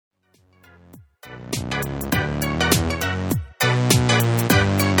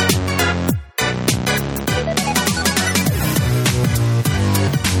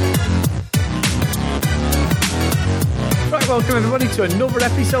welcome everybody to another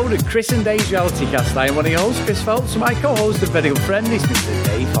episode of Chris and Dave's Reality Cast. I am one of your hosts, Chris Phelps, and my co-host and very good friend is Mr.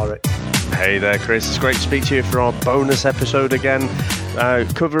 Dave Horrocks. Hey there, Chris. It's great to speak to you for our bonus episode again,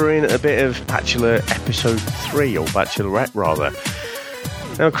 covering a bit of Bachelor Episode 3, or Bachelorette rather.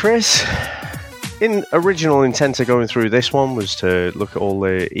 Now, Chris, in original intent of going through this one was to look at all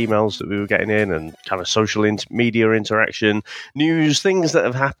the emails that we were getting in and kind of social media interaction, news, things that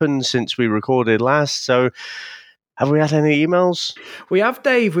have happened since we recorded last. So, have we had any emails? We have,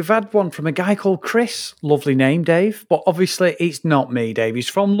 Dave. We've had one from a guy called Chris. Lovely name, Dave. But obviously, it's not me, Dave. He's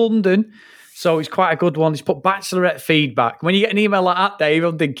from London, so it's quite a good one. He's put Bachelorette feedback. When you get an email like that, Dave,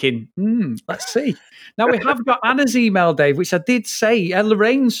 I'm thinking, let's see. Now, we have got Anna's email, Dave, which I did say.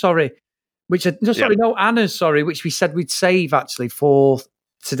 Lorraine's, sorry. Anna's, sorry, which we said we'd save, actually, for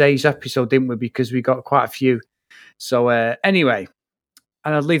today's episode, didn't we? Because we got quite a few. So, anyway,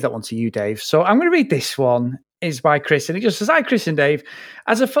 and I'll leave that one to you, Dave. So I'm going to read this one. Is by Chris, and it just says, "Hi, Chris and Dave.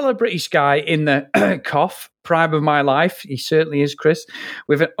 As a fellow British guy in the prime of my life, he certainly is, Chris,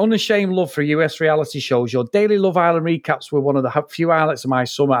 with an unashamed love for US reality shows, your daily Love Island recaps were one of the few highlights of my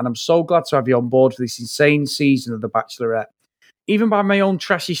summer, and I'm so glad to have you on board for this insane season of The Bachelorette. Even by my own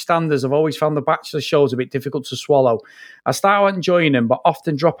trashy standards, I've always found the Bachelor shows a bit difficult to swallow. I start out enjoying them, but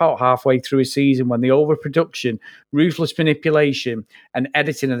often drop out halfway through a season when the overproduction, ruthless manipulation, and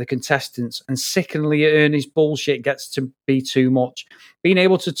editing of the contestants and sickeningly earnest bullshit gets to be too much. Being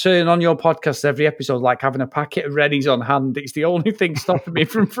able to turn on your podcast every episode like having a packet of Reddies on hand, it's the only thing stopping me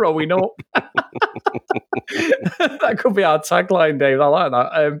from throwing up." That could be our tagline, Dave. I like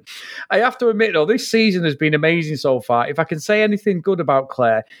that. I have to admit, though, this season has been amazing so far. If I can say anything good about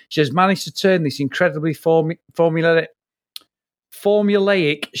Claire, she has managed to turn this incredibly formulaic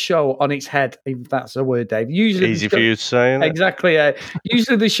show on its head, if that's a word, Dave. Usually easy for you to say, isn't it? Exactly.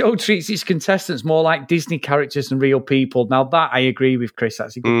 Usually the show treats its contestants more like Disney characters than real people. Now that I agree with, Chris.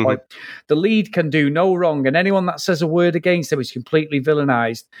 That's a good point. The lead can do no wrong, and anyone that says a word against them is completely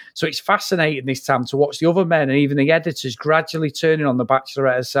villainized. So it's fascinating this time to watch the other men and even the editors gradually turning on the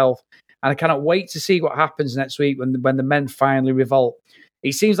Bachelorette herself. And I cannot wait to see what happens next week when the men finally revolt.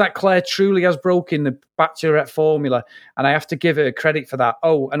 It seems like Claire truly has broken the Bachelorette formula, and I have to give her credit for that.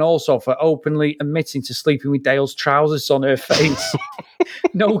 Oh, and also for openly admitting to sleeping with Dale's trousers on her face.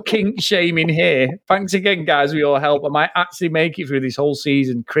 No kink shaming here. Thanks again, guys, for your help. I might actually make it through this whole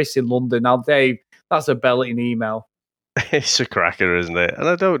season. Chris in London. Now, Dave, that's a belting email. It's a cracker, isn't it? And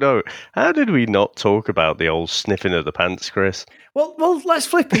I don't know, how did we not talk about the old sniffing of the pants, Chris? Well, let's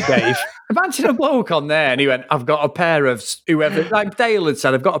flip it, Dave. Imagine a bloke on there and he went, "I've got a pair of whoever," like Dale had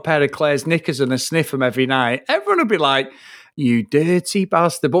said, "I've got a pair of Claire's knickers and I sniff them every night." Everyone would be like, "You dirty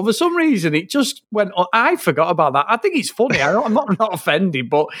bastard." But for some reason, it just went on. I forgot about that. I think it's funny. I'm not offended,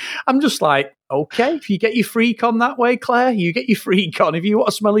 but I'm just like, okay, if you get your freak on that way, Claire, you get your freak on. If you want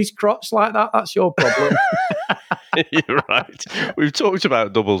to smell his crotch like that, that's your problem. You're right. We've talked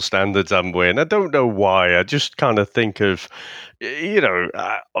about double standards, haven't we? And I don't know why. I just kind of think of, how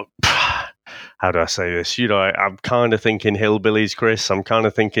do I say this? I'm kind of thinking hillbillies, Chris. I'm kind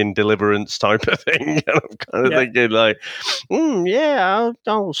of thinking Deliverance type of thing. And I'm kind of thinking like,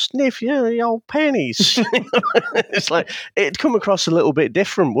 I'll sniff your old panties. It's like, it'd come across a little bit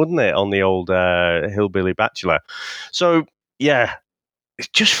different, wouldn't it, on the old Hillbilly Bachelor? So, yeah, it's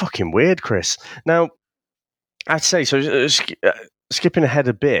just fucking weird, Chris. Now, I'd say, so skipping ahead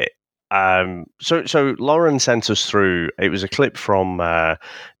a bit, so Lauren sent us through, it was a clip from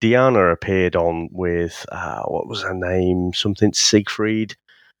Deanna appeared on with, what was her name? Something Siegfried.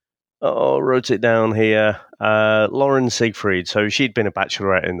 Oh, wrote it down here. Lauren Siegfried. So she'd been a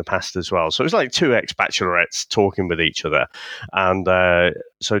bachelorette in the past as well. So it was like two ex-bachelorettes talking with each other. And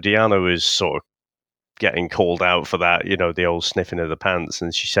so Deanna was sort of getting called out for that, the old sniffing of the pants.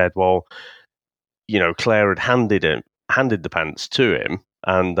 And she said, well, Claire had handed the pants to him,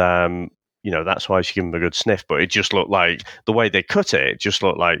 and that's why she gave him a good sniff. But it just looked like the way they cut it just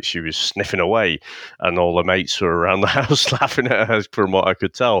looked like she was sniffing away, and all the mates were around the house laughing at her, from what I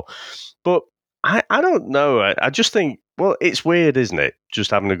could tell. But I don't know. I just think, well, it's weird, isn't it?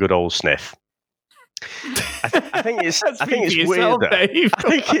 Just having a good old sniff. I think it's weirder. Dave. I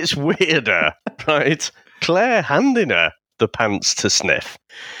think it's weirder, right? Claire handing her the pants to sniff.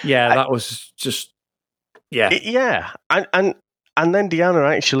 Yeah, that was just. Yeah. And then Deanna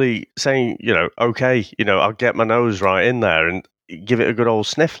actually saying, okay, I'll get my nose right in there and give it a good old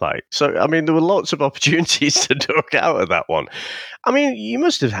sniff like. So, I mean, there were lots of opportunities to duck out of that one. I mean, you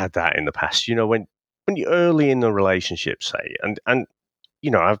must have had that in the past, when you're early in a relationship, say, and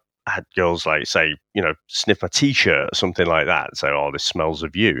I've had girls like say, sniff my t-shirt or something like that and say, "Oh, this smells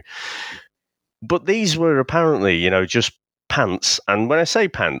of you." But these were apparently, just pants. And when I say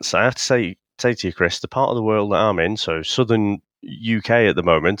pants, I have to say to you, Chris, the part of the world that I'm in, so southern UK at the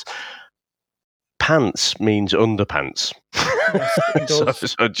moment, pants means underpants. Yes, it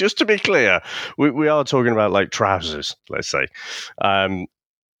does. So just to be clear, we are talking about like trousers, let's say. But,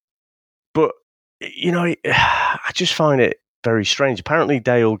 you know, I just find it very strange. Apparently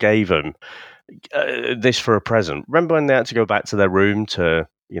Dale gave them this for a present. Remember when they had to go back to their room to,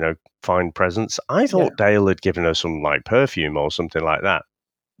 you know, find presents? I thought Dale had given her some like perfume or something like that.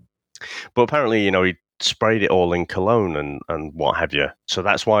 But apparently, you know, he sprayed it all in cologne and what have you. So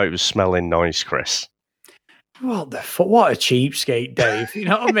that's why it was smelling nice, Chris. What the fuck? What a cheapskate, Dave. You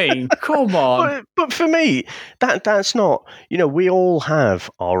know what I mean? Come on. But for me, that's not, you know, we all have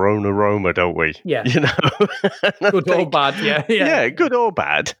our own aroma, don't we? Yeah. You know? Good or bad, yeah. Yeah, good or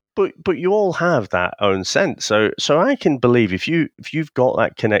bad. But you all have that own scent. So I can believe if you've got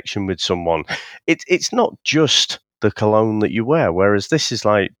that connection with someone, it's not just the cologne that you wear, whereas this is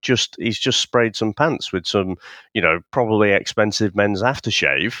like he's just sprayed some pants with some, you know, probably expensive men's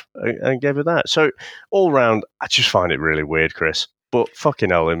aftershave and gave her that. So all round, I just find it really weird, Chris, but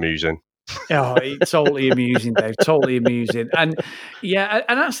fucking hell amusing. Oh, it's totally amusing, Dave. Totally amusing. And yeah,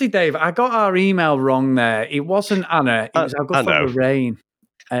 and actually, Dave, I got our email wrong there. It wasn't Anna. It was our good friend Lorraine.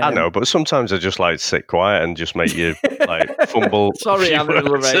 I know, but sometimes I just like to sit quiet and just make you like fumble. Sorry, Anna and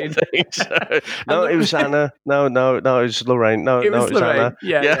Lorraine. No, it was Anna. No, it was Lorraine. No, it was Lorraine. Anna.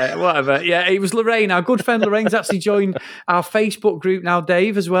 Yeah, whatever. Yeah, it was Lorraine. Our good friend Lorraine's actually joined our Facebook group now,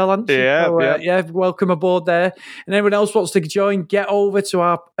 Dave, as well. Hasn't she? Yeah, welcome aboard there. And anyone else wants to join, get over to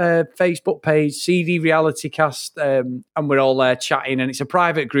our Facebook page, CD Reality Cast, and we're all there chatting. And it's a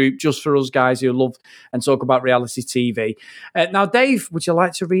private group just for us guys who love and talk about reality TV. Now, Dave, would you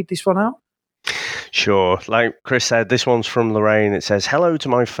like to read this one out? Sure. Like Chris said, this one's from Lorraine. It says, "Hello to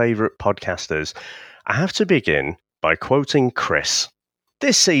my favourite podcasters. I have to begin by quoting Chris.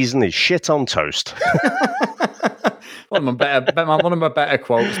 This season is shit on toast." One of my better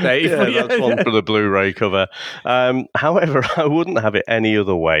quotes, Dave. Yeah, that's one for the Blu-ray cover. However, I wouldn't have it any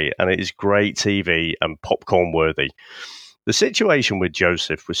other way, and it is great TV and popcorn worthy. The situation with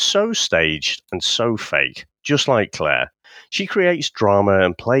Joseph was so staged and so fake, just like Claire. She creates drama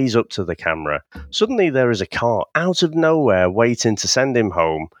and plays up to the camera. Suddenly there is a car out of nowhere waiting to send him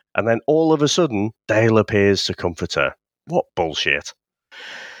home, and then all of a sudden Dale appears to comfort her. What bullshit.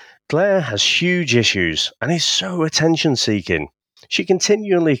 Claire has huge issues and is so attention-seeking. She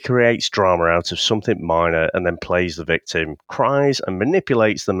continually creates drama out of something minor and then plays the victim, cries and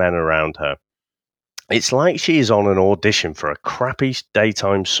manipulates the men around her. It's like she is on an audition for a crappy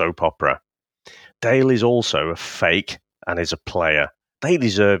daytime soap opera. Dale is also a fake and is a player. They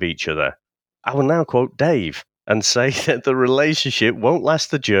deserve each other. I will now quote Dave and say that the relationship won't last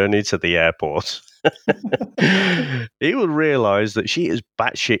the journey to the airport. He will realise that she is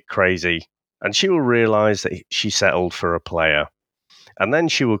batshit crazy, and she will realise that she settled for a player. And then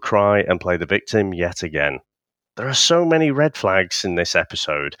she will cry and play the victim yet again. There are so many red flags in this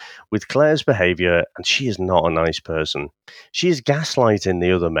episode with Claire's behaviour, and she is not a nice person. She is gaslighting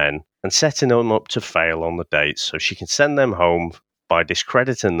the other men and setting them up to fail on the dates so she can send them home by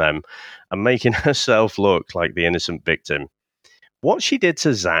discrediting them and making herself look like the innocent victim. What she did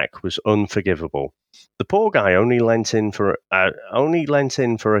to Zach was unforgivable. The poor guy only lent in for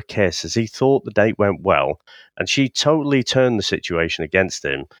a kiss as he thought the date went well, and she totally turned the situation against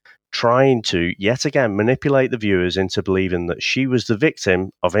him, trying to, yet again, manipulate the viewers into believing that she was the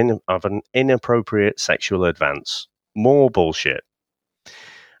victim of an inappropriate sexual advance. More bullshit.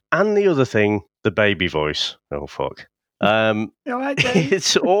 And the other thing, the baby voice. Oh, fuck.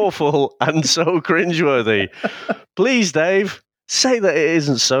 It's awful and so cringeworthy. Please, Dave, say that it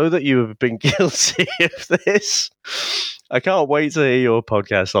isn't so, that you have been guilty of this. I can't wait to hear your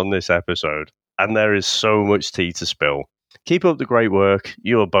podcast on this episode, and there is so much tea to spill. Keep up the great work.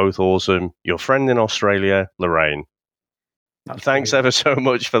 You are both awesome. Your friend in Australia, Lorraine. Thanks ever so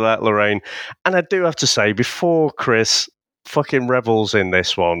much for that, Lorraine. And I do have to say, before Chris fucking revels in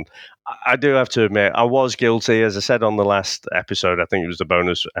this one, I do have to admit, I was guilty. As I said on the last episode, I think it was the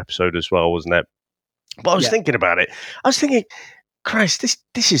bonus episode as well, wasn't it? But I was thinking about it. I was thinking, Christ,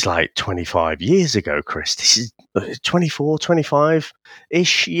 this is like 25 years ago, Chris. This is 24,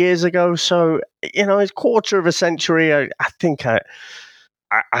 25-ish years ago. So, you know, it's a quarter of a century. I think I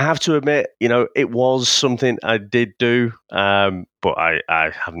have to admit, you know, it was something I did do, but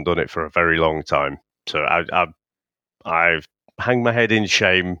I haven't done it for a very long time. So I've hanged my head in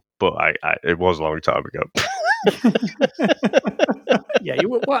shame, but it was a long time ago. Yeah,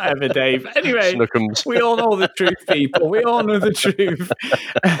 whatever, Dave. Anyway, Snookums. we all know the truth, people. We all know the truth.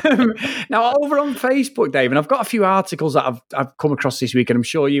 Now, over on Facebook, Dave, and I've got a few articles that I've come across this week, and I'm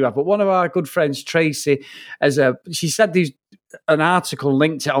sure you have, but one of our good friends, Tracy, she said an article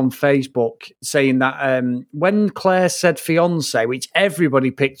linked it on Facebook saying that when Claire said fiance, which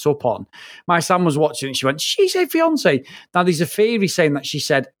everybody picked up on, my son was watching it. She went, she said fiance. Now, there's a theory saying that she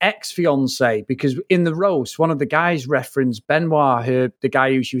said ex-fiance because in the roast, one of the guys referenced Benoit, the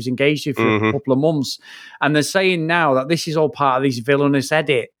guy who she was engaged to for a couple of months. And they're saying now that this is all part of this villainous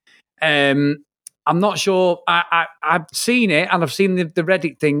edit. I'm not sure. I've seen it and I've seen the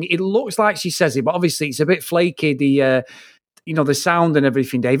Reddit thing. It looks like she says it, but obviously it's a bit flaky. The sound and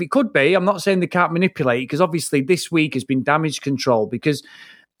everything, Dave. It could be. I'm not saying they can't manipulate because obviously this week has been damage control because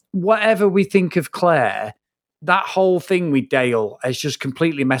whatever we think of Claire, that whole thing with Dale has just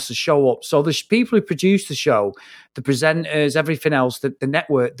completely messed the show up. So the people who produce the show, the presenters, everything else, the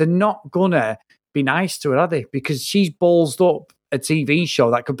network, they're not going to be nice to her, are they? Because she's ballsed up a TV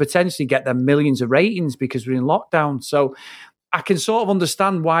show that could potentially get them millions of ratings because we're in lockdown. So I can sort of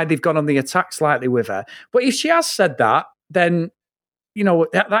understand why they've gone on the attack slightly with her. But if she has said that, then,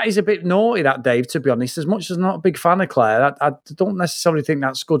 that is a bit naughty, that, Dave, to be honest. As much as I'm not a big fan of Claire, I don't necessarily think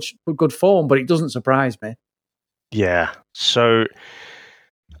that's good form, but it doesn't surprise me. Yeah. So,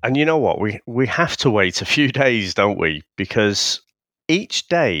 and you know what? We have to wait a few days, don't we? Because each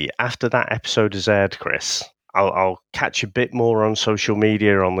day after that episode is aired, Chris, I'll catch a bit more on social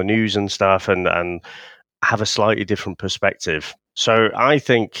media, on the news and stuff, and have a slightly different perspective. So I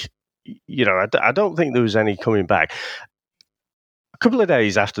think, I don't think there was any coming back. A couple of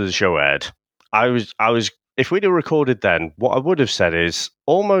days after the show aired, I was if we'd have recorded then, what I would have said is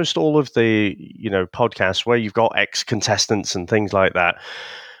almost all of the podcasts where you've got ex-contestants and things like that,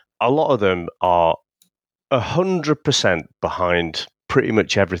 a lot of them are 100% behind pretty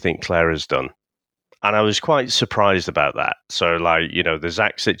much everything Claire has done. And I was quite surprised about that. So, the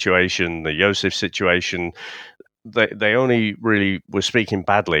Zach situation, the Joseph situation, they only really were speaking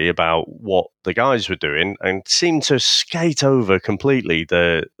badly about what the guys were doing and seemed to skate over completely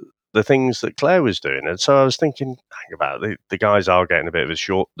the things that Claire was doing. And so I was thinking, hang about it, the guys are getting a bit of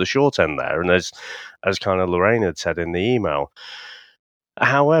the short end there. And as kind of Lorraine had said in the email.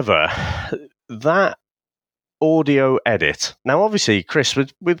 However, that audio edit. Now, obviously, Chris,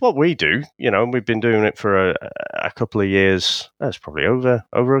 with what we do, and we've been doing it for a couple of years. That's probably over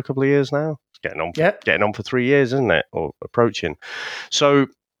a couple of years now. It's getting on for 3 years, isn't it? Or approaching. So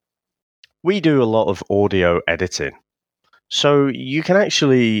we do a lot of audio editing. So you can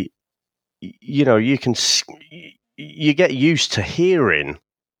actually, you get used to hearing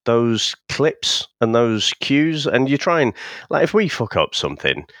those clips and those cues, and you try and, if we fuck up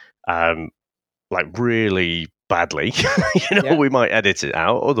something, really badly, we might edit it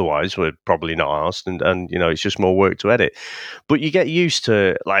out. Otherwise, we're probably not asked, and it's just more work to edit. But you get used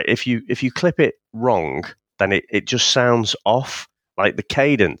to, if you clip it wrong, then it just sounds off. Like the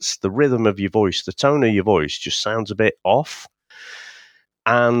cadence, the rhythm of your voice, the tone of your voice just sounds a bit off.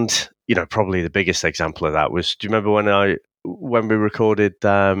 And probably the biggest example of that was, do you remember when we recorded?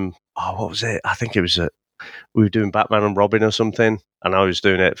 What was it? I think it was we were doing Batman and Robin or something, and I was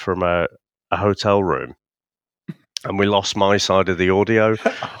doing it from a hotel room, and we lost my side of the audio.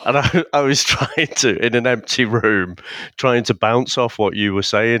 And I was trying to, in an empty room, trying to bounce off what you were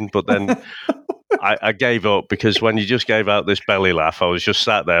saying, but then I gave up, because when you just gave out this belly laugh, I was just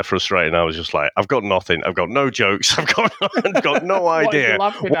sat there frustrated. I was just like, I've got nothing. I've got no jokes. I've got no idea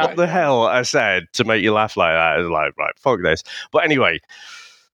what the hell I said to make you laugh like that. I was like, right, fuck this. But anyway,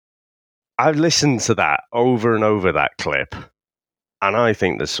 I've listened to that over and over, that clip, and I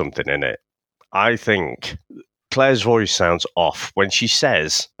think there's something in it. I think Claire's voice sounds off when she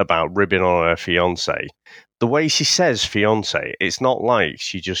says about ribbing on her fiancé. The way she says fiancé, it's not like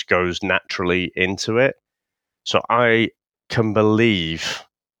she just goes naturally into it. So I can believe,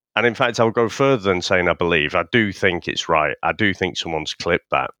 and in fact, I'll go further than saying I believe. I do think it's right. I do think someone's clipped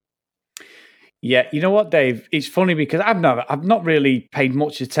that. Yeah, you know what, Dave? It's funny because I've not really paid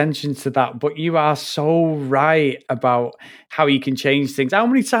much attention to that, but you are so right about how you can change things. How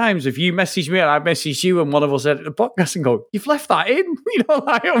many times have you messaged me and I messaged you and one of us at the podcast and go, "You've left that in,"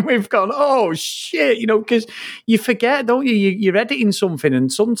 and we've gone, "Oh shit," because you forget, don't you? You're editing something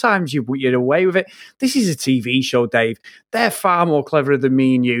and sometimes you're away with it. This is a TV show, Dave. They're far more cleverer than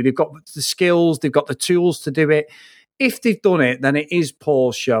me and you. They've got the skills, they've got the tools to do it. If they've done it, then it is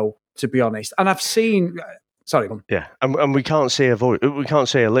Paul's show, to be honest. And I've seen, sorry. Yeah, and we can't see her voice. We can't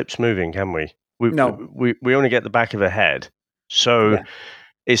see her lips moving, can we? No. We only get the back of her head. So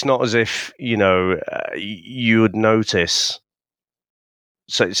It's not as if, you would notice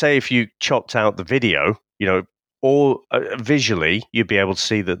So say if you chopped out the video, or visually, you'd be able to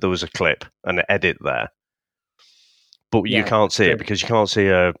see that there was a clip and an edit there. But you can't see it because you can't see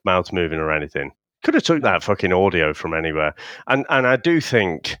her mouth moving or anything. Could have took that fucking audio from anywhere. And I do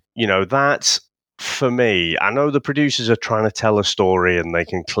think, that's, for me, I know the producers are trying to tell a story and they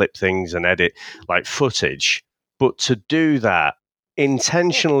can clip things and edit like footage, but to do that,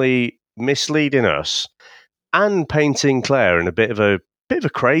 intentionally misleading us and painting Claire in a bit of a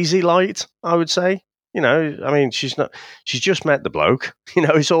crazy light, I would say. She's just met the bloke.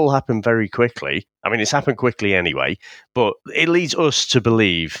 It's all happened very quickly. I mean, it's happened quickly anyway, but it leads us to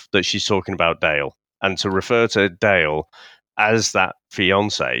believe that she's talking about Dale and to refer to Dale as that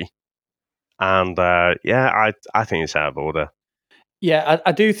fiance. And I think it's out of order. Yeah,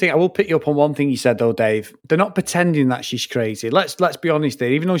 I do think I will pick you up on one thing you said though, Dave. They're not pretending that she's crazy. Let's be honest here.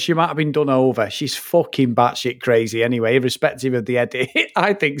 Even though she might have been done over, she's fucking batshit crazy anyway, irrespective of the edit.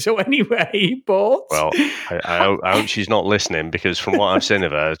 I think so anyway. But I hope she's not listening, because from what I've seen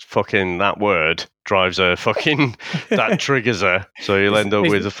of her, fucking that word drives her fucking that triggers her. So you'll end up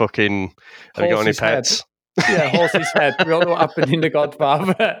with a fucking. Have you got any pets? Yeah, horse's head. We all know what happened in The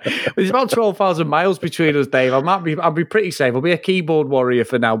Godfather. There's about 12,000 miles between us, Dave. I'll be pretty safe. I'll be a keyboard warrior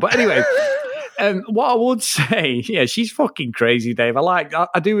for now. But anyway, what I would say, yeah, she's fucking crazy, Dave.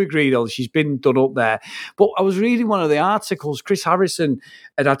 I do agree, though, she's been done up there. But I was reading one of the articles. Chris Harrison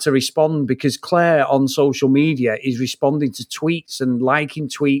had to respond because Claire on social media is responding to tweets and liking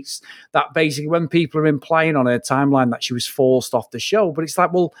tweets that basically when people are implying on her timeline that she was forced off the show. But it's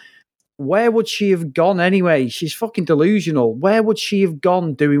like, well, where would she have gone anyway? She's fucking delusional. Where would she have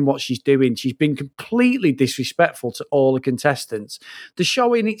gone doing what she's doing? She's been completely disrespectful to all the contestants. The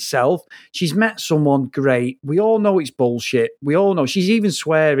show in itself, she's met someone great. We all know it's bullshit. We all know. She's even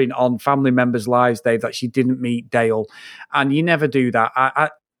swearing on family members' lives, Dave, that she didn't meet Dale. And you never do that.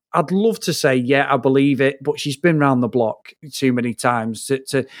 I'd love to say, yeah, I believe it, but she's been round the block too many times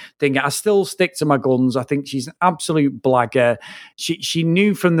to think it. I still stick to my guns. I think she's an absolute blagger. She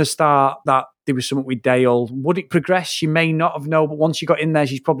knew from the start that there was something with Dale. Would it progress? She may not have known, but once she got in there,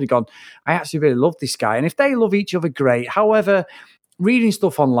 she's probably gone, I actually really love this guy. And if they love each other, great. However, reading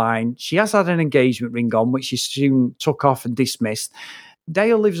stuff online, she has had an engagement ring on, which she soon took off and dismissed.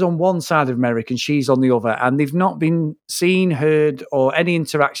 Dale lives on one side of America and she's on the other, and they've not been seen, heard, or any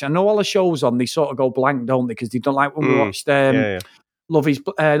interaction. I know all the shows on, they sort of go blank, don't they? Because they don't like when we watched Love is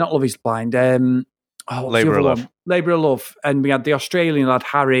not Love is Blind. Labour of Love. Labour of Love. And we had the Australian lad,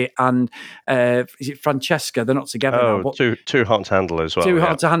 Harry, and is it Francesca? They're not together now. But too hot to handle as well. Too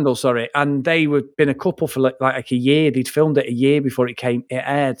hot to handle, sorry. And they were been a couple for like a year. They'd filmed it a year before it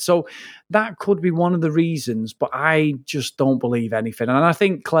aired. So that could be one of the reasons, but I just don't believe anything. And I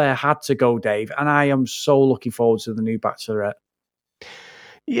think Claire had to go, Dave, and I am so looking forward to the new Bachelorette.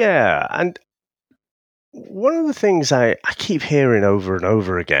 Yeah, and one of the things I keep hearing over and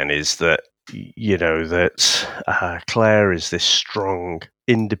over again is that, Claire is this strong,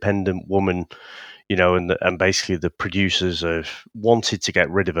 independent woman, and basically the producers have wanted to get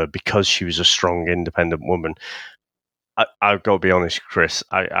rid of her because she was a strong, independent woman. I've got to be honest, Chris,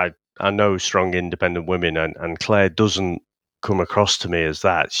 I know strong, independent women, and Claire doesn't come across to me as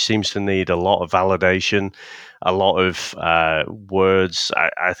that. She seems to need a lot of validation, a lot of words.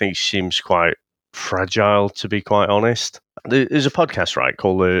 I think she seems quite fragile, to be quite honest. There's a podcast, right,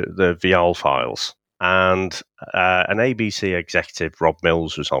 called the Viall Files, and an ABC executive, Rob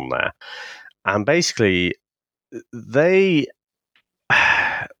Mills, was on there. And basically,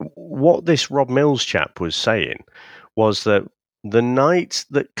 what this Rob Mills chap was saying was that the night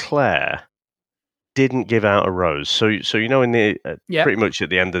that Claire didn't give out a rose, so in the pretty much at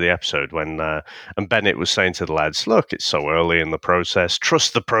the end of the episode when and Bennett was saying to the lads, look, it's so early in the process,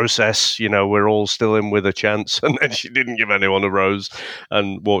 trust the process, we're all still in with a chance, and then she didn't give anyone a rose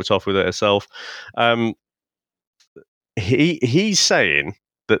and walked off with it herself. He's saying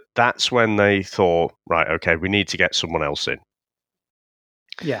that's when they thought, right, okay, we need to get someone else in.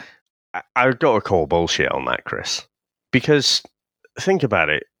 Yeah, I've got to call bullshit on that, Chris, because think about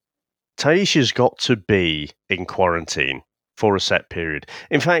it. Taisha's got to be in quarantine for a set period.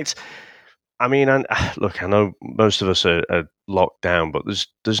 In fact, I mean, look, I know most of us are locked down, but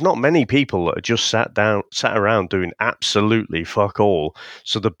there's not many people that are just sat around doing absolutely fuck all.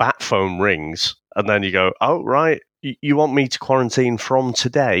 So the bat phone rings, and then you go, "Oh, right, you want me to quarantine from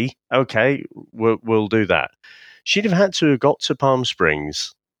today? Okay, we'll do that." She'd have had to have got to Palm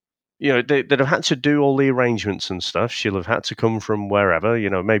Springs. They'd have had to do all the arrangements and stuff. She'll have had to come from wherever.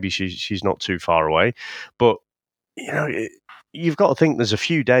 Maybe she's not too far away, but you've got to think there's a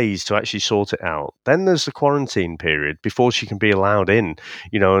few days to actually sort it out. Then there's the quarantine period before she can be allowed in,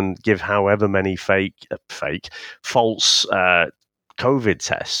 and give however many false COVID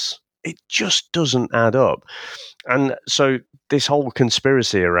tests. It just doesn't add up. And so this whole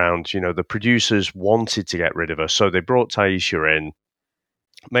conspiracy around, the producers wanted to get rid of her. So they brought Taisha in,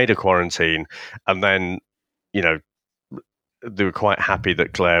 made a quarantine, and then, they were quite happy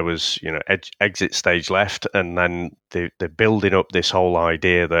that Claire was, exit stage left, and then they're building up this whole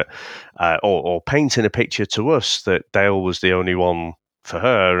idea that, or painting a picture to us that Dale was the only one for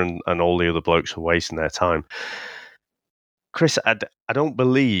her, and all the other blokes were wasting their time. Chris, I don't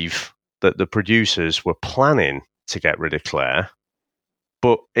believe that the producers were planning to get rid of Claire.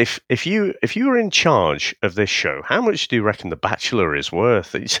 But if you were in charge of this show, how much do you reckon The Bachelor is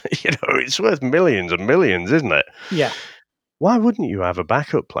worth? It's worth millions and millions, isn't it? Yeah. Why wouldn't you have a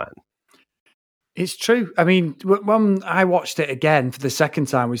backup plan? It's true. I mean, when I watched it again for the second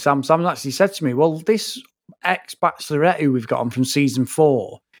time with Sam actually said to me, well, this ex-Bachelorette who we've got on from season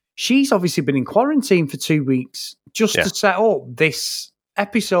 4, she's obviously been in quarantine for 2 weeks just to set up this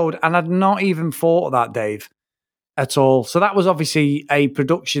episode. And I'd not even thought of that, Dave, at all. So that was obviously a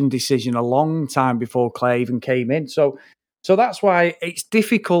production decision a long time before Claire even came in. So that's why it's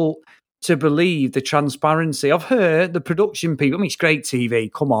difficult to believe the transparency of her, the production people. I mean, it's great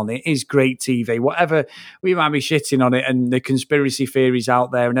TV. Come on, it is great TV. Whatever we might be shitting on it and the conspiracy theories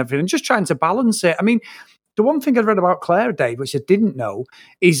out there and everything, and just trying to balance it. I mean, the one thing I'd read about Claire, Dave, which I didn't know,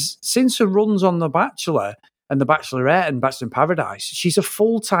 is since her runs on The Bachelor and The Bachelorette and Bachelor in Paradise, she's a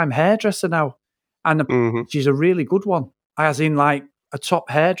full-time hairdresser now. And she's a really good one, as in like a top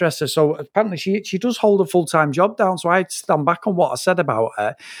hairdresser. So apparently she does hold a full-time job down. So I had to stand back on what I said about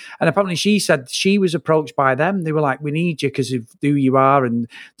her. And apparently she said she was approached by them. They were like, we need you because of who you are. And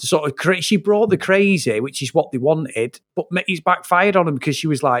to sort of she brought the crazy, which is what they wanted, but it's backfired on them because she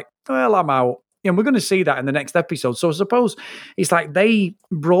was like, well, I'm out. And we're going to see that in the next episode. So I suppose it's like they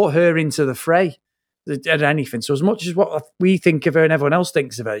brought her into the fray at anything. So as much as what we think of her and everyone else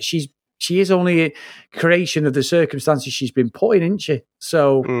thinks of her, she is only a creation of the circumstances she's been put in, isn't she?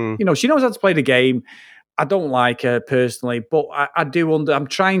 So, she knows how to play the game. I don't like her personally, but I do I'm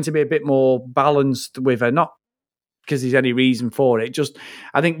trying to be a bit more balanced with her, not because there's any reason for it. Just,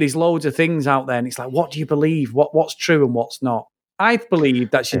 I think there's loads of things out there and it's like, what do you believe? What's true and what's not? I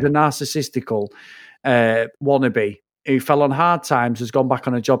believe that she's a narcissistical wannabe who fell on hard times, has gone back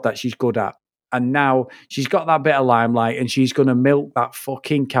on a job that she's good at. And now she's got that bit of limelight and she's going to milk that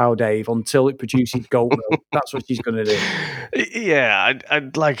fucking cow, Dave, until it produces goat milk. That's what she's going to do. Yeah,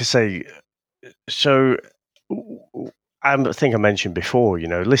 I'd like to say, so I think I mentioned before,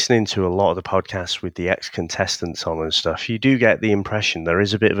 listening to a lot of the podcasts with the ex-contestants on and stuff, you do get the impression there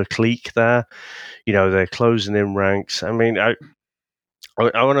is a bit of a clique there. They're closing in ranks. I mean, I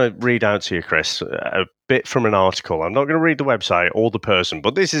want to read out to you, Chris, a bit from an article. I'm not going to read the website or the person,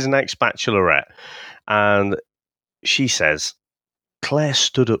 but this is an ex-bachelorette. And she says, Claire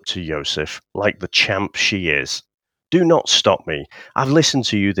stood up to Joseph like the champ she is. Do not stop me. I've listened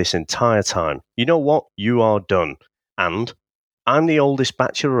to you this entire time. You know what? You are done. And I'm the oldest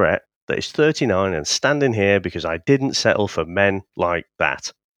bachelorette that is 39 and standing here because I didn't settle for men like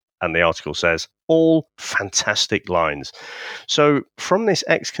that. And the article says, all fantastic lines. So from this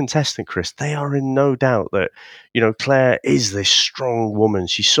ex-contestant, Chris, they are in no doubt that, Claire is this strong woman.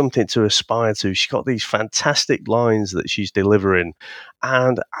 She's something to aspire to. She's got these fantastic lines that she's delivering.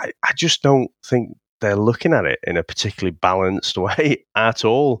 And I just don't think they're looking at it in a particularly balanced way at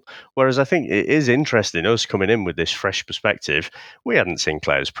all. Whereas I think it is interesting, us coming in with this fresh perspective. We hadn't seen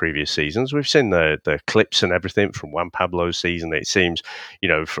Claire's previous seasons. We've seen the clips and everything from Juan Pablo's season. It seems,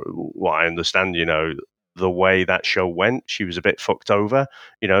 from what I understand, the way that show went, she was a bit fucked over,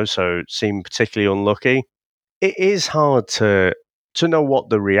 so it seemed particularly unlucky. It is hard to know what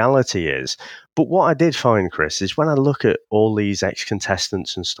the reality is. But what I did find, Chris, is when I look at all these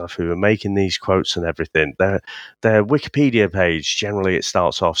ex-contestants and stuff who are making these quotes and everything, their Wikipedia page, generally it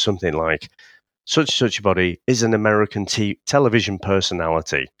starts off something like, such a body is an American television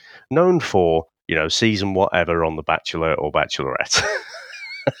personality known for, season whatever on The Bachelor or Bachelorette.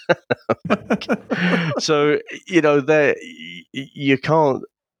 So, you can't,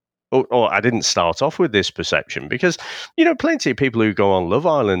 or I didn't start off with this perception because, plenty of people who go on Love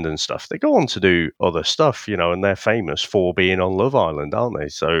Island and stuff, they go on to do other stuff, and they're famous for being on Love Island, aren't they?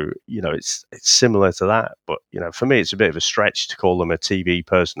 So, it's similar to that. But, for me, it's a bit of a stretch to call them a TV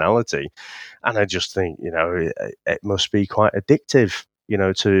personality. And I just think, it must be quite addictive,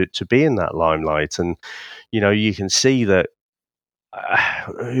 to be in that limelight. And, you can see that,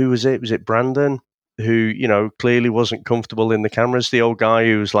 who was it? Was it Brandon? who, you know, clearly wasn't comfortable in the cameras. The old guy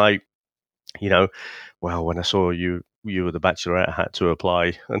who was like, you know, well, when I saw you were the Bachelorette, I had to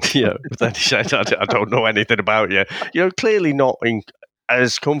apply. And, you know, then he said, I don't know anything about you. You know, clearly not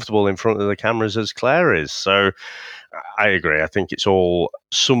as comfortable in front of the cameras as Claire is. So I agree. I think it's all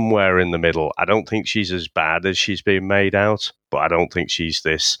somewhere in the middle. I don't think she's as bad as she's being made out, but I don't think she's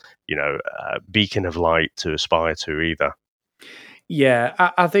this, you know, beacon of light to aspire to either. Yeah,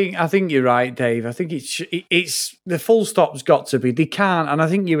 I think you're right, Dave. I think it's the full stop's got to be. They can't, and I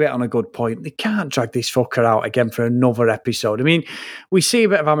think you hit on a good point. They can't drag this fucker out again for another episode. I mean, we see a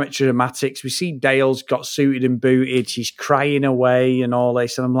bit of amateur dramatics. We see Dale's got suited and booted. She's crying away and all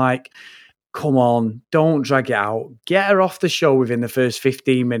this, and I'm like, come on, don't drag it out. Get her off the show within the first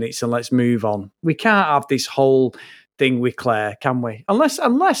 15 minutes and let's move on. We can't have this whole thing with Claire, can we?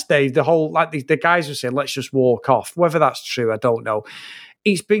 Unless Dave, the whole, like the guys were saying, let's just walk off. Whether that's true, I don't know.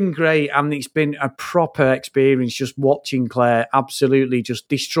 It's been great, and it's been a proper experience just watching Claire absolutely just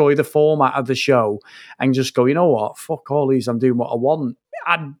destroy the format of the show and just go, you know what, fuck all these, I'm doing what I want.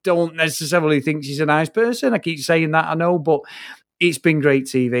 I don't necessarily think she's a nice person. I keep saying that, I know, but it's been great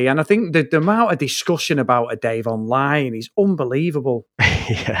TV. And I think the amount of discussion about her, Dave, online is unbelievable.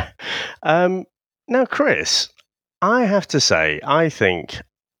 Yeah. Now, Chris, I have to say, I think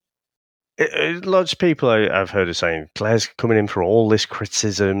lots of people I've heard are saying Claire's coming in for all this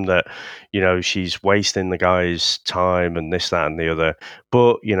criticism that, you know, she's wasting the guy's time and this, that, and the other.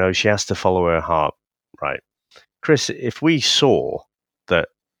 But, you know, she has to follow her heart, right? Chris, if we saw that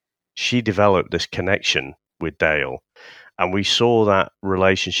she developed this connection with Dale and we saw that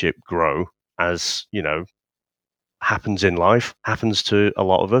relationship grow as, you know, happens in life, happens to a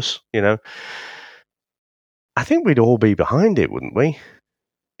lot of us, you know, I think we'd all be behind it, wouldn't we?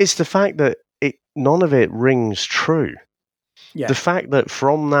 It's the fact that none of it rings true. Yeah. The fact that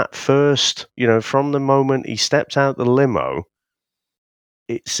from that first, you know, from the moment he stepped out the limo,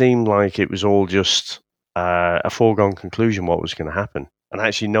 it seemed like it was all just a foregone conclusion what was going to happen. And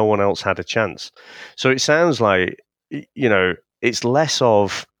actually no one else had a chance. So it sounds like, you know, it's less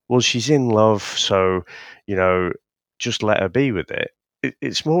of, well, she's in love, so, you know, just let her be with it.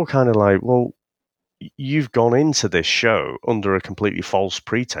 It's more kind of like, well, you've gone into this show under a completely false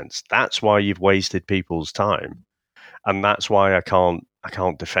pretense. That's why you've wasted people's time, and that's why I can't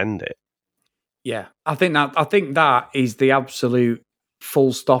defend it. Yeah, I think that is the absolute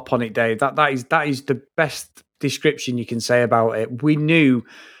full stop on it, Dave. That is the best description you can say about it. We knew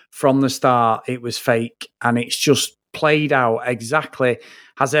from the start it was fake, and it's just played out exactly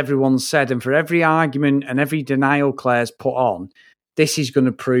as everyone said. And for every argument and every denial Claire's put on, this is going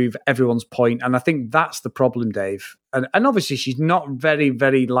to prove everyone's point. And I think that's the problem, Dave. And obviously she's not very,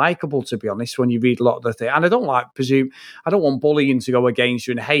 very likable, to be honest, when you read a lot of the thing. And I don't want bullying to go against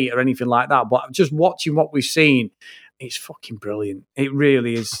you and hate or anything like that. But just watching what we've seen, it's fucking brilliant. It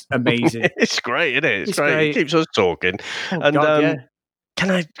really is amazing. It's great, isn't it? It's great. It keeps us talking. Oh, and God, yeah.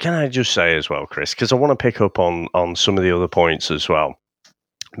 Can I just say as well, Chris, because I want to pick up on some of the other points as well.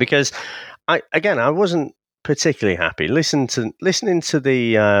 Because I wasn't particularly happy listening to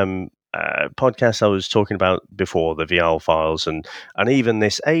the podcast I was talking about before, the VR files, and even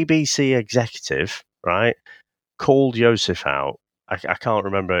this ABC executive, right, called Yosef out. I can't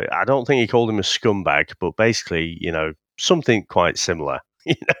remember. I don't think he called him a scumbag, but basically, you know, something quite similar,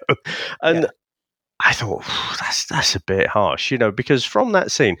 you know. And yeah. I thought, that's a bit harsh, you know, because from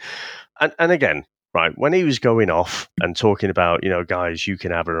that scene, and again, right, when he was going off and talking about, you know, guys, you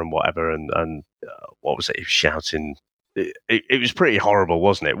can have her and whatever, and what was it? He was shouting. It was pretty horrible,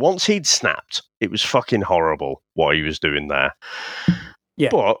 wasn't it? Once he'd snapped, it was fucking horrible what he was doing there. Yeah.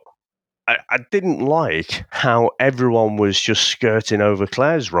 But I didn't like how everyone was just skirting over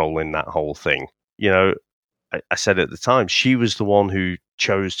Claire's role in that whole thing. You know, I said at the time, she was the one who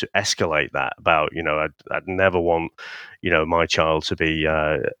chose to escalate that about, you know, I'd never want, you know, my child to be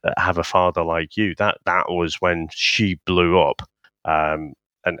have a father like you. That was when she blew up and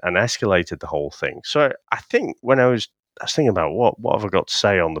escalated the whole thing. So I think when I was thinking about what have I got to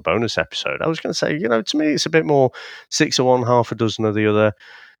say on the bonus episode, I was going to say, you know, to me it's a bit more 6 of one, half a dozen of the other.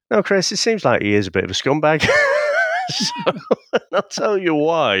 No, Chris, it seems like he is a bit of a scumbag. So, I'll tell you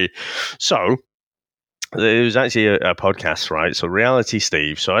why. So there was actually a podcast, right? So Reality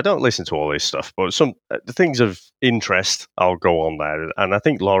Steve. So I don't listen to all this stuff, but some the things of interest, I'll go on there. And I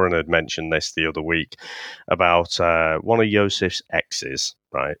think Lauren had mentioned this the other week about one of Yosef's exes,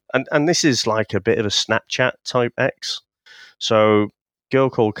 right? And this is like a bit of a Snapchat type ex. So girl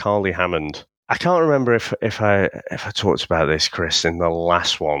called Carly Hammond. I can't remember if I talked about this, Chris, in the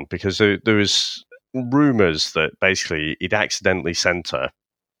last one, because there was rumors that basically he'd accidentally sent her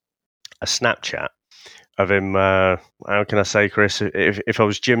a Snapchat of him. How can I say, Chris? If I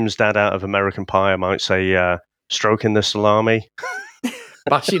was Jim's dad out of American Pie, I might say stroking the salami.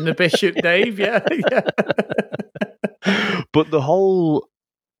 Bashing the bishop, Dave. Yeah. But the whole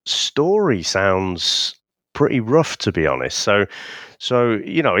story sounds pretty rough, to be honest. So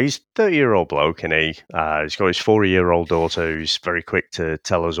he's 30-year-old bloke, and he's got his 4-year-old daughter who's very quick to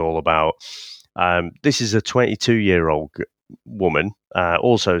tell us all about. This is a 22-year-old woman,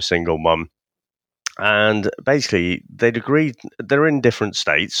 also a single mum. And basically, they'd agreed, they're in different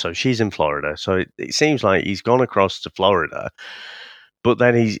states. So she's in Florida. So it seems like he's gone across to Florida, but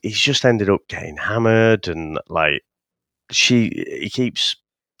then he's just ended up getting hammered, and like he keeps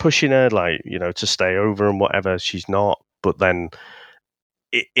pushing her, like, to stay over and whatever. She's not. But then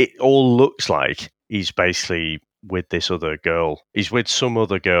it all looks like he's basically with this other girl. He's with some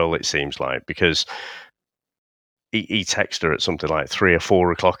other girl, it seems like, because he texted her at something like 3 or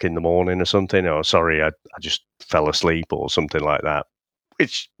 4 o'clock in the morning or something. Oh, sorry, I just fell asleep or something like that.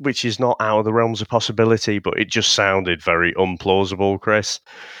 Which is not out of the realms of possibility, but it just sounded very unplausible, Chris.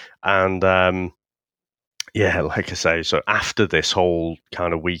 And yeah, like I say, so after this whole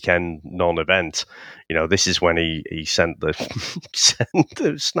kind of weekend non-event, this is when he sent the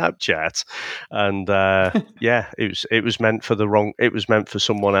Snapchat, and yeah, it was meant for it was meant for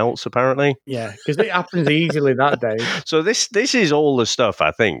someone else, apparently. Yeah, because it happens easily that day. So this is all the stuff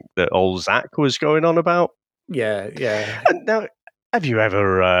I think that old Zach was going on about. Yeah. And now, have you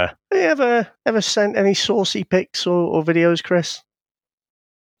ever sent any saucy pics or videos, Chris?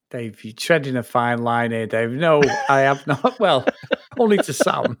 Dave, you're treading a fine line here, Dave. No, I have not. Well, only to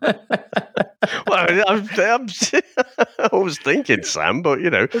Sam. Well, I was thinking Sam, but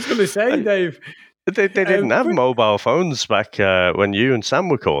I was going to say, Dave. They didn't have mobile phones back when you and Sam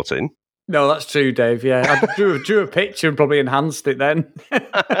were courting. No, that's true, Dave. Yeah, I drew a picture and probably enhanced it then,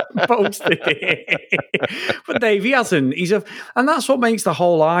 posted it. But Dave, he hasn't. And that's what makes the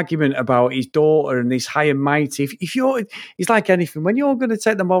whole argument about his daughter and this high and mighty. It's like anything. When you're going to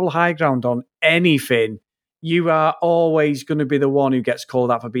take the moral high ground on anything, you are always going to be the one who gets called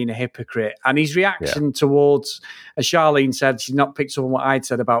out for being a hypocrite. And his reaction towards, as Charlene said, she's not picked up on what I'd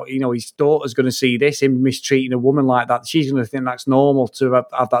said about, his daughter's going to see this, him mistreating a woman like that. She's going to think that's normal to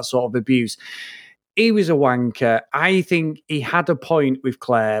have that sort of abuse. He was a wanker. I think he had a point with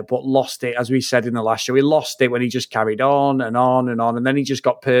Claire, but lost it, as we said in the last show. He lost it when he just carried on and on and on. And then he just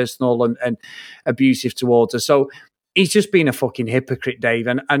got personal and abusive towards her. So he's just been a fucking hypocrite, Dave.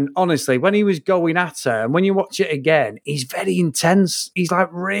 And honestly, when he was going at her, and when you watch it again, he's very intense. He's like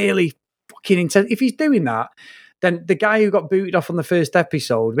really fucking intense. If he's doing that, then the guy who got booted off on the first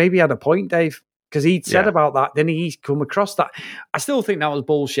episode maybe had a point, Dave, because he'd said about that. Then he's come across that. I still think that was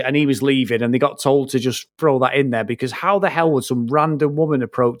bullshit, and he was leaving, and they got told to just throw that in there, because how the hell would some random woman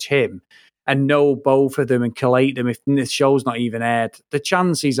approach him and know both of them and collate them if the show's not even aired? The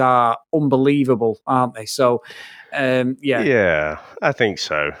chances are unbelievable, aren't they? So, Yeah, I think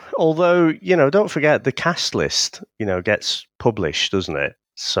so. Although, don't forget the cast list, gets published, doesn't it?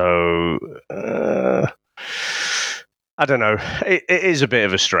 So, I don't know. It is a bit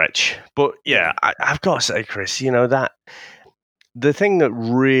of a stretch. But yeah, I've got to say, Chris, that the thing that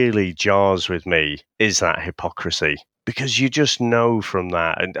really jars with me is that hypocrisy. Because you just know from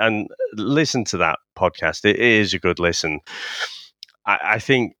that, and listen to that podcast. It is a good listen. I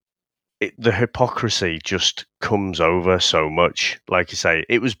think the hypocrisy just comes over so much. Like you say,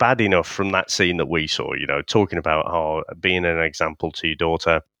 it was bad enough from that scene that we saw, talking about how being an example to your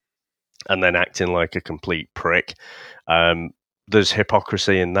daughter and then acting like a complete prick. There's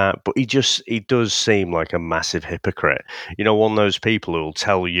hypocrisy in that, but he does seem like a massive hypocrite. One of those people who will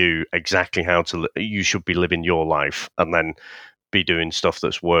tell you exactly how you should be living your life and then be doing stuff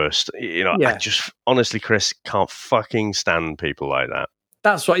that's worse. I just honestly, Chris, can't fucking stand people like that.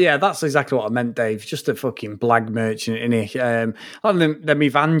 That's exactly what I meant, Dave. Just a fucking blag merchant, innit? Them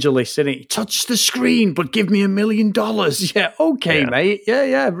evangelists, innit? Touch the screen, but give me $1 million. Yeah, okay, mate.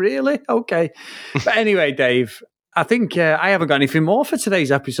 Yeah, really? Okay. But anyway, Dave, I think I haven't got anything more for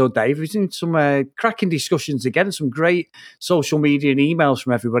today's episode, Dave. We've seen some cracking discussions again, some great social media and emails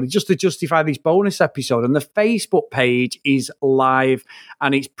from everybody just to justify this bonus episode. And the Facebook page is live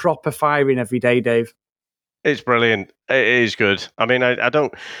and it's proper firing every day, Dave. It's brilliant. It is good. I mean,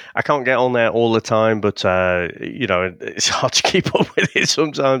 I can't get on there all the time, but it's hard to keep up with it.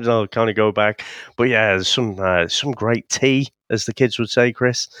 Sometimes I'll kind of go back, but yeah, there's some great tea, as the kids would say,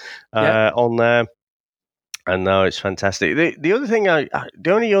 Chris, on there. And no, it's fantastic. The other thing,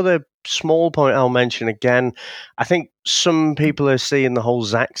 the only other small point I'll mention again, I think some people are seeing the whole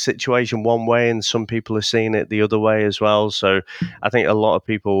Zach situation one way, and some people are seeing it the other way as well. So I think a lot of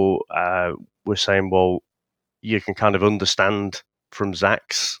people were saying, well, you can kind of understand from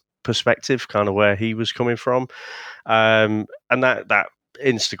Zach's perspective, kind of where he was coming from. And that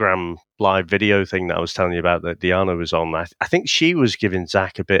Instagram live video thing that I was telling you about that Diana was on, I think she was giving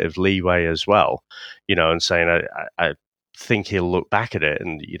Zach a bit of leeway as well, and saying, I think he'll look back at it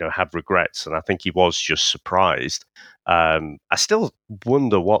and, have regrets. And I think he was just surprised. I still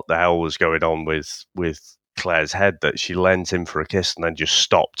wonder what the hell was going on with Claire's head, that she leant in for a kiss and then just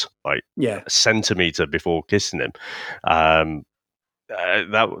stopped like a centimetre before kissing him.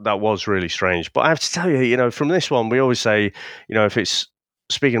 That was really strange. But I have to tell you, from this one, we always say, if it's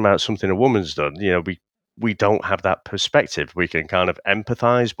speaking about something a woman's done, we don't have that perspective. We can kind of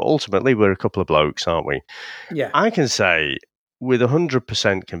empathise, but ultimately we're a couple of blokes, aren't we? Yeah. I can say with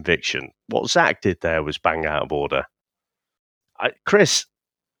 100% conviction, what Zach did there was bang out of order. Chris,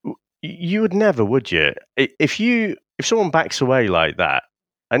 you would never, would you? If someone backs away like that,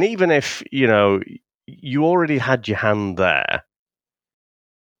 and even if, you already had your hand there,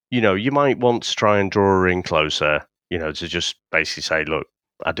 you might want to try and draw her in closer, to just basically say, look,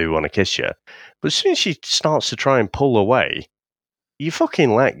 I do want to kiss you. But as soon as she starts to try and pull away, you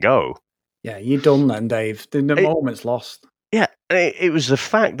fucking let go. Yeah, you're done then, Dave. The moment's lost. Yeah, it was the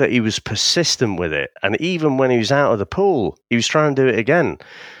fact that he was persistent with it. And even when he was out of the pool, he was trying to do it again.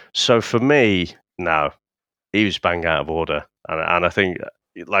 So for me, no, he was bang out of order. And I think,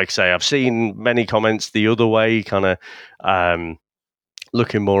 like I say, I've seen many comments the other way, kind of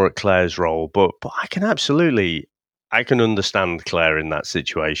looking more at Claire's role. But I can understand Claire in that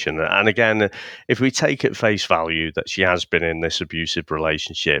situation. And again, if we take at face value that she has been in this abusive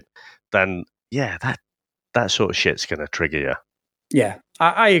relationship, then yeah, that sort of shit's going to trigger you. Yeah,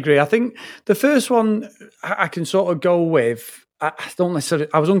 I agree. I think the first one I can sort of go with. I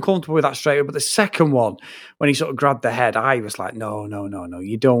was uncomfortable with that straight away, but the second one, when he sort of grabbed the head, I was like, no,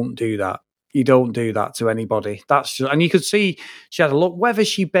 you don't do that. You don't do that to anybody. That's just, and you could see she had a look. Whether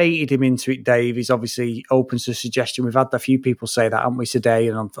she baited him into it, Dave, is obviously open to suggestion. We've had a few people say that, haven't we, today,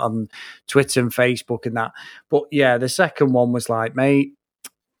 and on Twitter and Facebook and that. But yeah, the second one was like, mate,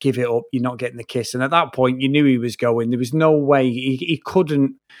 give it up. You're not getting the kiss. And at that point, you knew he was going. There was no way he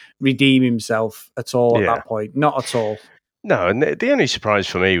couldn't redeem himself at all at that point. Not at all. No, and the only surprise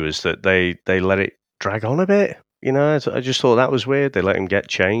for me was that they let it drag on a bit. I just thought that was weird. They let him get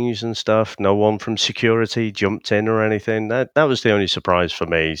changed and stuff. No one from security jumped in or anything. That was the only surprise for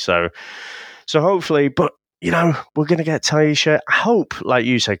me. So hopefully, but we're going to get Taisha. I hope, like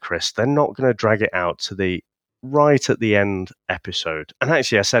you said, Chris, they're not going to drag it out to the right at the end episode. And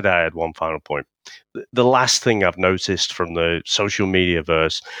actually, I said I had one final point. The last thing I've noticed from the social media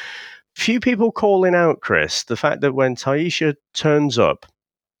verse, few people calling out, Chris, the fact that when Taisha turns up,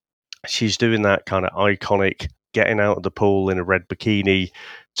 she's doing that kind of iconic getting out of the pool in a red bikini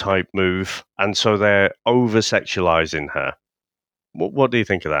type move. And so they're over-sexualizing her. What do you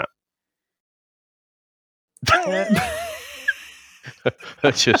think of that?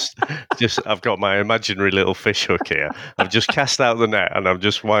 just I've got my imaginary little fish hook here. I've just cast out the net and I'm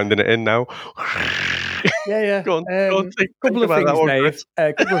just winding it in now. Yeah. Go on, couple of things, Dave.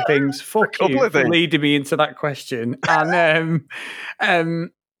 A couple of things. Fuck you for leading me into that question. And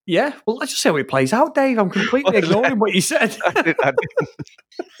yeah, well, let's just see how it plays out, Dave. I'm completely ignoring what you said. I didn't.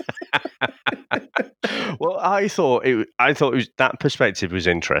 Well, I thought it was, that perspective was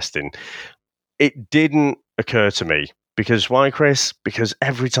interesting. It didn't occur to me. Because why, Chris? Because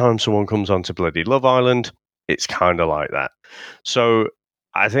every time someone comes onto bloody Love Island, it's kind of like that. So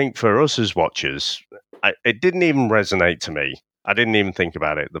I think for us as watchers, it didn't even resonate to me. I didn't even think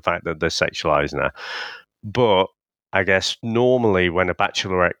about it, the fact that they're sexualizing her. But I guess normally when a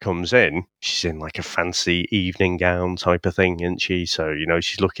bachelorette comes in, she's in like a fancy evening gown type of thing, isn't she? So,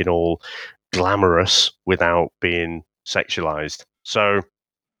 she's looking all glamorous without being sexualized. So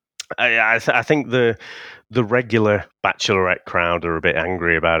I think the regular bachelorette crowd are a bit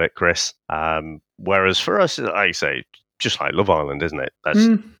angry about it, Chris. Whereas for us, like I say, just like Love Island, isn't it? That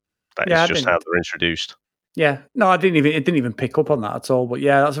is just how they're introduced. Yeah, no, it didn't even pick up on that at all. But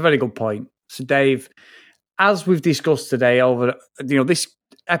yeah, that's a very good point. So, Dave, as we've discussed today, over this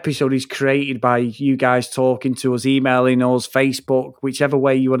episode is created by you guys talking to us, emailing us, Facebook, whichever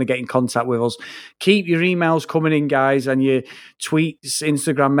way you want to get in contact with us. Keep your emails coming in, guys, and your tweets,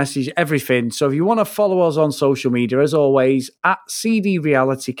 Instagram message, everything. So if you want to follow us on social media, as always, at CD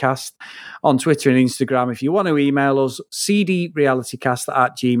RealityCast on Twitter and Instagram. If you want to email us,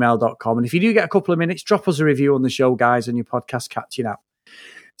 cdrealitycast@gmail.com. And if you do get a couple of minutes, drop us a review on the show, guys, on your podcast catching up.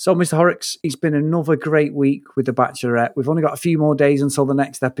 So, Mr. Horrocks, it's been another great week with The Bachelorette. We've only got a few more days until the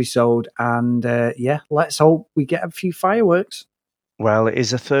next episode. And, let's hope we get a few fireworks. Well, it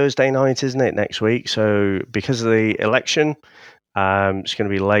is a Thursday night, isn't it, next week? So because of the election, it's going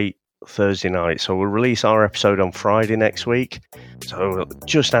to be late Thursday night. So we'll release our episode on Friday next week. So we'll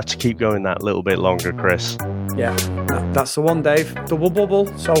just have to keep going that little bit longer, Chris. Yeah, that's the one, Dave. Double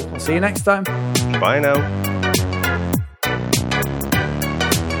bubble. So I'll see you next time. Bye now.